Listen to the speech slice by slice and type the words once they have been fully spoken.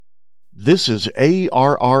This is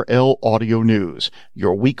ARRL Audio News,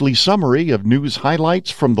 your weekly summary of news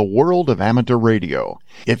highlights from the world of amateur radio.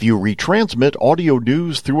 If you retransmit audio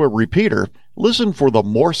news through a repeater, listen for the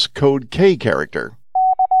Morse code K character,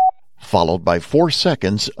 followed by 4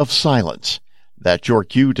 seconds of silence. That's your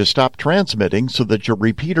cue to stop transmitting so that your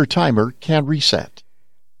repeater timer can reset.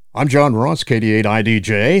 I'm John Ross,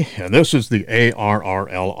 KD8IDJ, and this is the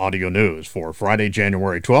ARRL Audio News for Friday,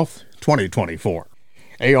 January 12th, 2024.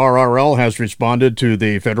 ARRL has responded to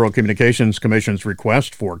the Federal Communications Commission's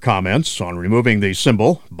request for comments on removing the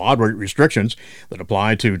symbol baud rate restrictions that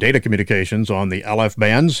apply to data communications on the LF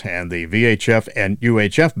bands and the VHF and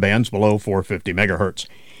UHF bands below 450 MHz.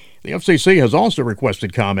 The FCC has also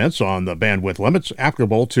requested comments on the bandwidth limits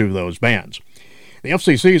applicable to those bands. The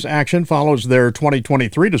FCC's action follows their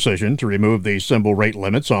 2023 decision to remove the symbol rate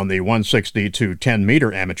limits on the 160 to 10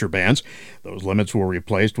 meter amateur bands. Those limits were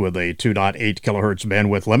replaced with a 2.8 kHz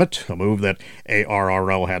bandwidth limit, a move that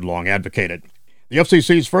ARRL had long advocated. The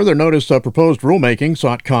FCC's further notice of proposed rulemaking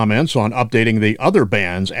sought comments on updating the other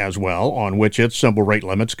bands as well, on which its symbol rate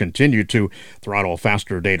limits continue to throttle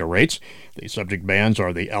faster data rates. The subject bands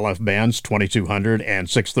are the LF bands 2200 and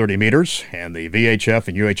 630 meters, and the VHF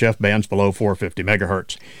and UHF bands below 450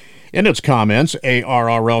 megahertz. In its comments,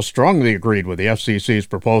 ARRL strongly agreed with the FCC's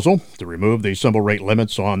proposal to remove the symbol rate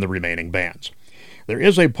limits on the remaining bands. There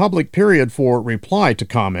is a public period for reply to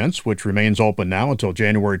comments, which remains open now until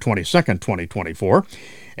January 22nd, 2024.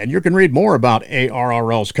 And you can read more about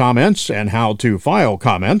ARRL's comments and how to file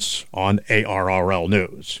comments on ARRL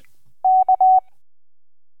News.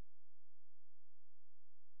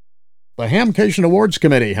 The Hamcation Awards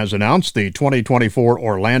Committee has announced the 2024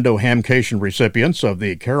 Orlando Hamcation recipients of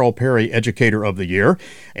the Carol Perry Educator of the Year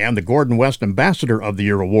and the Gordon West Ambassador of the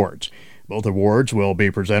Year awards. Both awards will be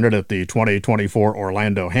presented at the 2024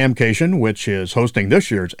 Orlando Hamcation, which is hosting this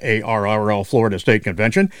year's ARRL Florida State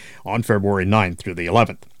Convention on February 9th through the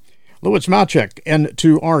 11th. Louis Malchek,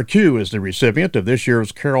 N2RQ, is the recipient of this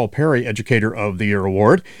year's Carol Perry Educator of the Year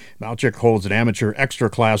award. Malchek holds an amateur extra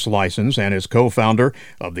class license and is co-founder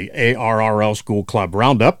of the ARRL School Club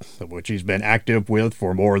Roundup, of which he's been active with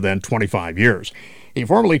for more than 25 years. He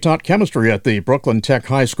formerly taught chemistry at the Brooklyn Tech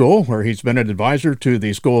High School, where he's been an advisor to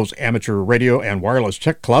the school's amateur radio and wireless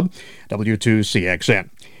tech club, W2CXN.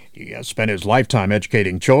 He has spent his lifetime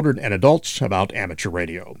educating children and adults about amateur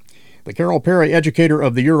radio. The Carol Perry Educator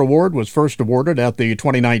of the Year award was first awarded at the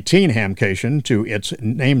 2019 Hamcation to its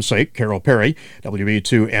namesake, Carol Perry,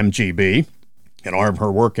 WB2MGB, in honor of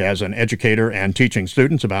her work as an educator and teaching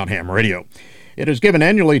students about ham radio. It is given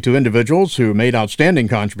annually to individuals who made outstanding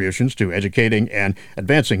contributions to educating and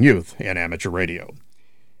advancing youth in amateur radio.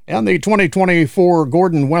 And the 2024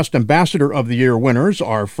 Gordon West Ambassador of the Year winners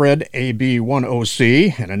are Fred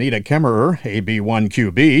AB10C and Anita Kemmerer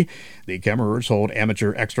AB1QB. The Kemmerers hold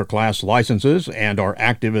amateur extra class licenses and are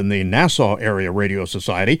active in the Nassau Area Radio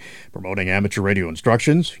Society, promoting amateur radio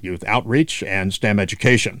instructions, youth outreach, and STEM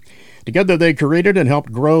education. Together, they created and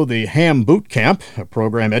helped grow the Ham Boot Camp, a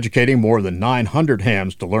program educating more than 900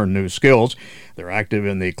 hams to learn new skills. They're active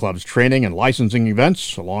in the club's training and licensing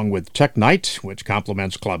events, along with Tech Night, which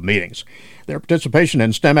complements club meetings. Their participation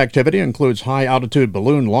in STEM activity includes high-altitude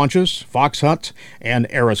balloon launches, fox hunt, and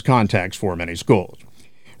ARRS contacts for many schools.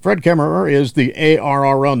 Fred Kemmerer is the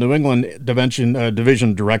ARRL New England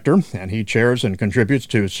Division Director, and he chairs and contributes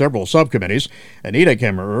to several subcommittees. Anita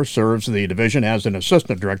Kemmerer serves the division as an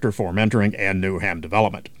Assistant Director for Mentoring and New Ham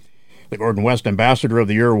Development. The Gordon West Ambassador of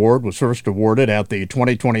the Year award was first awarded at the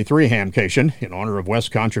 2023 Hamcation in honor of West's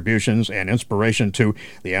contributions and inspiration to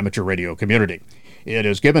the amateur radio community. It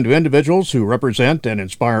is given to individuals who represent and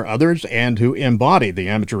inspire others and who embody the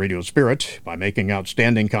amateur radio spirit by making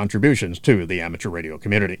outstanding contributions to the amateur radio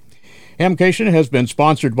community. Hamcation has been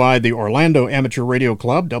sponsored by the Orlando Amateur Radio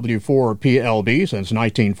Club, W4PLB, since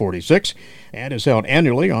 1946 and is held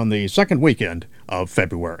annually on the second weekend of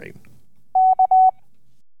February.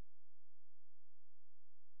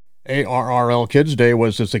 ARRL Kids Day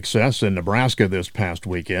was a success in Nebraska this past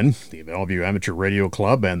weekend. The Bellevue Amateur Radio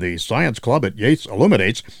Club and the Science Club at Yates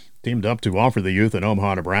Illuminates teamed up to offer the youth in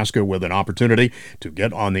Omaha, Nebraska with an opportunity to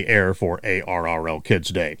get on the air for ARRL Kids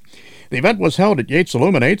Day. The event was held at Yates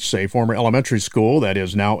Illuminates, a former elementary school that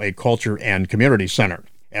is now a culture and community center.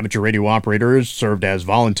 Amateur radio operators served as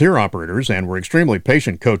volunteer operators and were extremely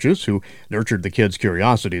patient coaches who nurtured the kids'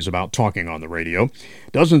 curiosities about talking on the radio.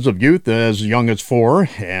 Dozens of youth as young as 4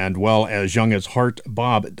 and well as young as Hart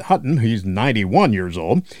Bob Hutton, he's 91 years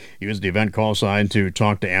old, used the event call sign to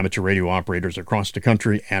talk to amateur radio operators across the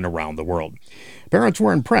country and around the world. Parents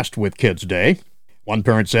were impressed with Kids Day. One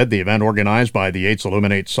parent said the event organized by the Yates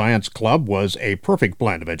Illuminate Science Club was a perfect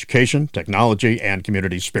blend of education, technology, and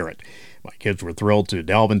community spirit. My kids were thrilled to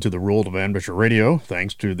delve into the world of amateur radio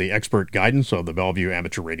thanks to the expert guidance of the Bellevue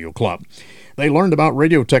Amateur Radio Club. They learned about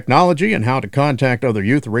radio technology and how to contact other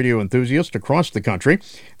youth radio enthusiasts across the country.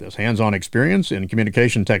 This hands-on experience in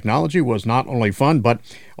communication technology was not only fun, but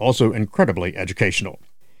also incredibly educational.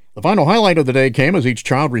 The final highlight of the day came as each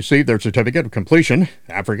child received their certificate of completion.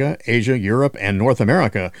 Africa, Asia, Europe, and North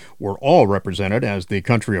America were all represented as the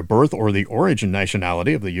country of birth or the origin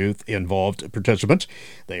nationality of the youth-involved participants.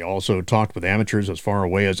 They also talked with amateurs as far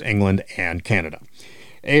away as England and Canada.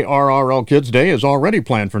 ARRL Kids Day is already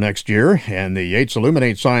planned for next year, and the Yates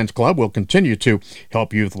Illuminate Science Club will continue to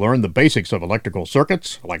help youth learn the basics of electrical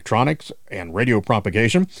circuits, electronics, and radio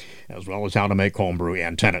propagation, as well as how to make homebrew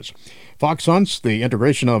antennas. Fox hunts the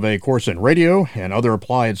integration of a course in radio and other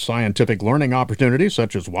applied scientific learning opportunities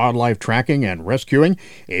such as wildlife tracking and rescuing,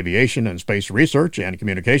 aviation and space research, and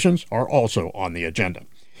communications are also on the agenda.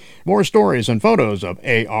 More stories and photos of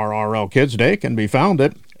ARRL Kids Day can be found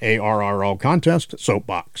at ARRL Contest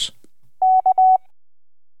Soapbox.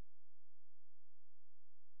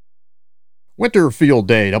 Winter Field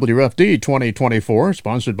Day WFD 2024,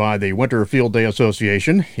 sponsored by the Winter Field Day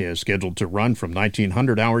Association, is scheduled to run from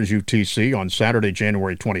 1900 hours UTC on Saturday,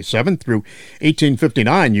 January 27th through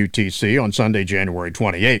 1859 UTC on Sunday, January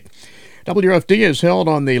 28th. WFD is held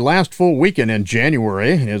on the last full weekend in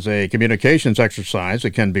January. It is a communications exercise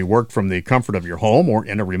that can be worked from the comfort of your home or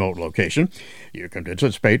in a remote location. You can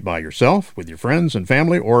participate by yourself, with your friends and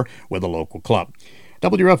family, or with a local club.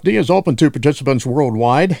 WFD is open to participants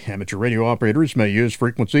worldwide. Amateur radio operators may use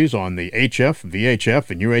frequencies on the HF,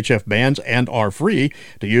 VHF, and UHF bands and are free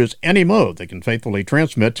to use any mode that can faithfully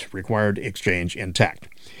transmit required exchange intact.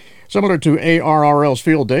 Similar to ARRL's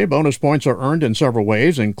Field Day, bonus points are earned in several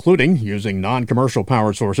ways, including using non-commercial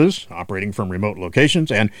power sources, operating from remote locations,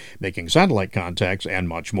 and making satellite contacts, and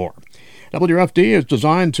much more. WFD is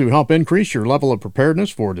designed to help increase your level of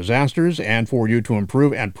preparedness for disasters and for you to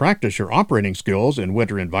improve and practice your operating skills in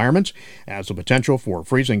winter environments, as the potential for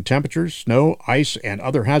freezing temperatures, snow, ice, and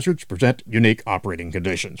other hazards present unique operating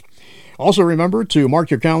conditions. Also remember to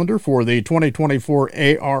mark your calendar for the 2024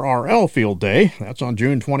 ARRL Field Day. That's on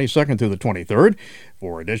June 22nd through the 23rd.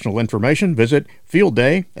 For additional information, visit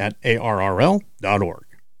fieldday@arrl.org.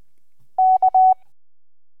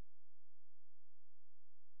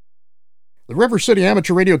 The River City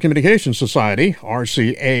Amateur Radio Communications Society,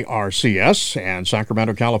 RCARCS, and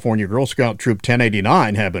Sacramento, California Girl Scout Troop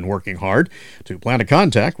 1089 have been working hard to plan a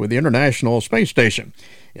contact with the International Space Station.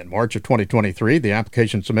 In March of 2023, the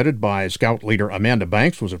application submitted by Scout leader Amanda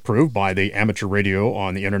Banks was approved by the Amateur Radio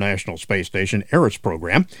on the International Space Station ARRS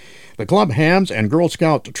program. The club hams and Girl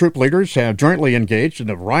Scout troop leaders have jointly engaged in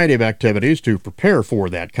a variety of activities to prepare for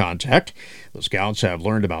that contact. The Scouts have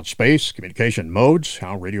learned about space, communication modes,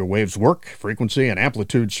 how radio waves work, frequency and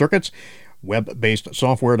amplitude circuits, web-based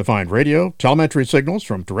software-defined radio, telemetry signals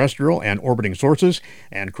from terrestrial and orbiting sources,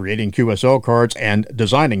 and creating QSL cards and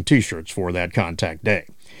designing T-shirts for that contact day.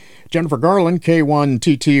 Jennifer Garland,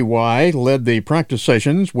 K1TTY, led the practice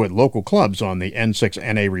sessions with local clubs on the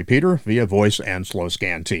N6NA repeater via voice and slow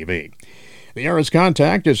scan TV. The ARRS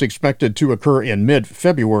contact is expected to occur in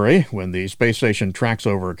mid-February when the space station tracks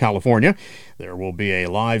over California. There will be a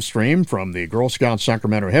live stream from the Girl Scouts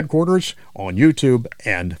Sacramento headquarters on YouTube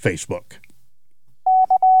and Facebook.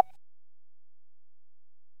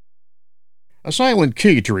 A silent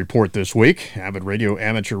key to report this week. Avid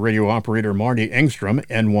amateur radio operator Marty Engstrom,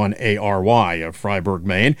 N1ARY of Freiburg,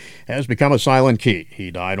 Maine, has become a silent key.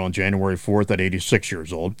 He died on January 4th at 86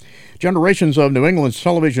 years old. Generations of New England's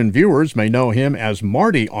television viewers may know him as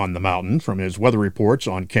Marty on the Mountain from his weather reports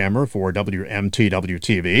on camera for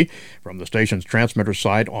WMTW-TV from the station's transmitter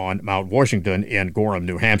site on Mount Washington in Gorham,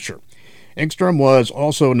 New Hampshire. Engstrom was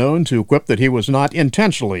also known to quip that he was not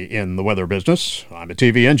intentionally in the weather business. "I'm a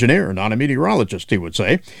TV engineer, not a meteorologist," he would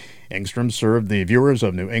say. Engstrom served the viewers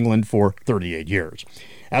of New England for 38 years.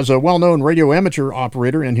 As a well-known radio amateur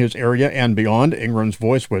operator in his area and beyond, Ingram's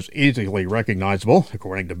voice was easily recognizable.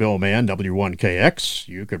 According to Bill Mann, W1KX,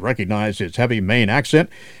 you could recognize his heavy Maine accent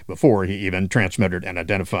before he even transmitted and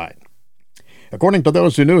identified. According to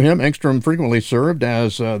those who knew him, Engstrom frequently served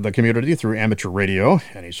as the community through amateur radio,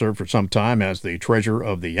 and he served for some time as the treasurer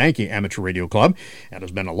of the Yankee Amateur Radio Club and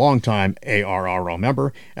has been a longtime ARRL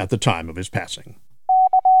member at the time of his passing.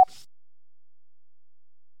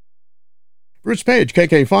 Bruce Page,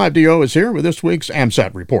 KK5DO, is here with this week's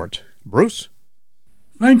AMSAT report. Bruce?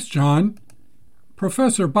 Thanks, John.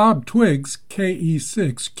 Professor Bob Twiggs,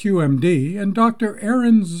 KE6QMD, and Dr.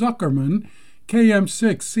 Aaron Zuckerman,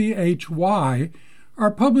 KM6CHY, are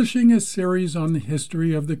publishing a series on the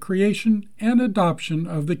history of the creation and adoption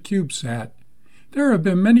of the CubeSat. There have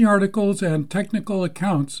been many articles and technical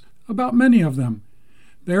accounts about many of them.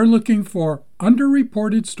 They're looking for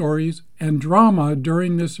underreported stories and drama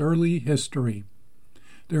during this early history.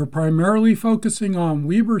 They're primarily focusing on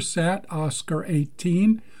WeberSat Oscar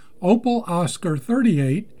 18, Opal Oscar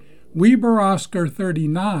 38, Weber Oscar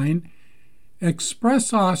 39,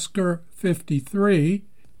 Express Oscar 53,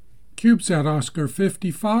 CubeSat Oscar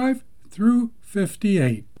 55 through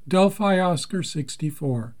 58, Delphi Oscar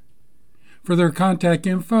 64. For their contact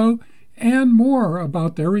info and more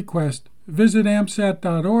about their request, visit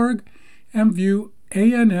amsat.org and view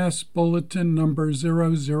ANS Bulletin number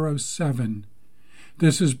 007.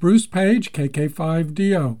 This is Bruce Page,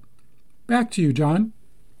 KK5DO. Back to you, John.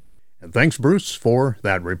 And thanks, Bruce, for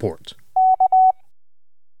that report.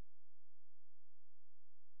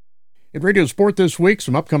 In Radio Sport this week,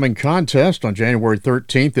 some upcoming contests. On January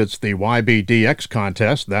 13th, it's the YBDX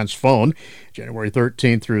contest. That's phone. January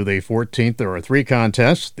 13th through the 14th, there are 3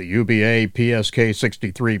 contests. The UBA PSK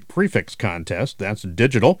 63 Prefix contest. That's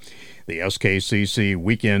digital. The SKCC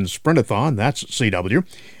Weekend Sprintathon. That's CW.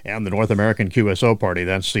 And the North American QSO Party.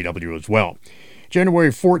 That's CW as well. January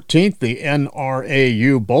 14th, the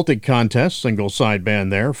NRAU Baltic contest. Single sideband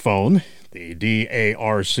there. Phone. The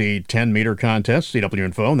DARC 10-meter contest, CW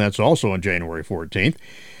and phone, that's also on January 14th.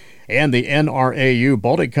 And the NRAU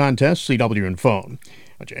Baltic contest, CW and phone.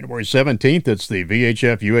 On January 17th, it's the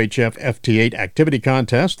VHF UHF FT8 activity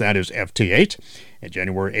contest, that is FT8. And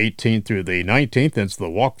January 18th through the 19th, it's the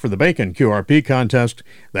Walk for the Bacon QRP contest,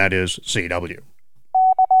 that is CW.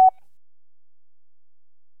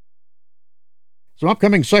 Some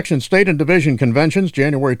upcoming section, state, and division conventions,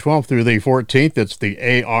 January 12th through the 14th. It's the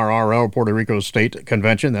ARRL Puerto Rico State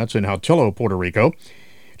Convention. That's in Hatillo, Puerto Rico.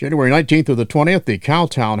 January 19th through the 20th, the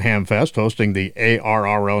Cowtown Hamfest, hosting the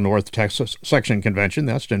ARRL North Texas Section Convention.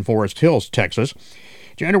 That's in Forest Hills, Texas.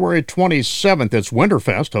 January 27th, it's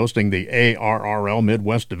Winterfest, hosting the ARRL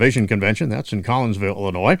Midwest Division Convention. That's in Collinsville,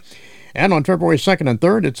 Illinois. And on February 2nd and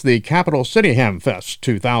 3rd, it's the Capital City Hamfest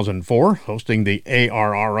 2004, hosting the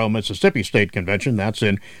ARRL Mississippi State Convention. That's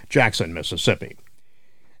in Jackson, Mississippi.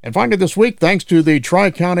 And finally this week, thanks to the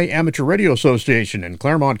Tri-County Amateur Radio Association in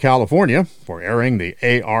Claremont, California, for airing the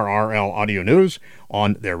ARRL audio news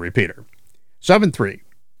on their repeater. 7-3.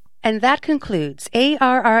 And that concludes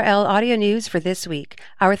ARRL Audio News for this week.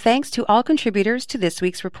 Our thanks to all contributors to this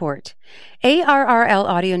week's report. ARRL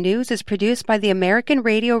Audio News is produced by the American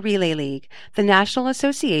Radio Relay League, the National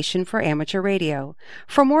Association for Amateur Radio.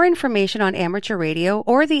 For more information on amateur radio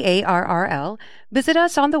or the ARRL, visit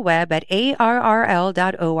us on the web at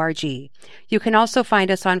arrl.org. You can also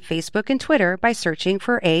find us on Facebook and Twitter by searching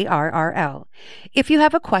for ARRL. If you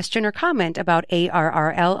have a question or comment about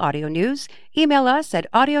ARRL Audio News, email us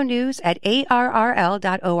at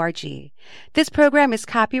audionews@arrl.org. This program is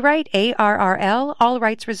copyright ARRL, all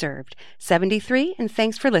rights reserved. 73, and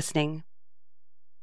thanks for listening.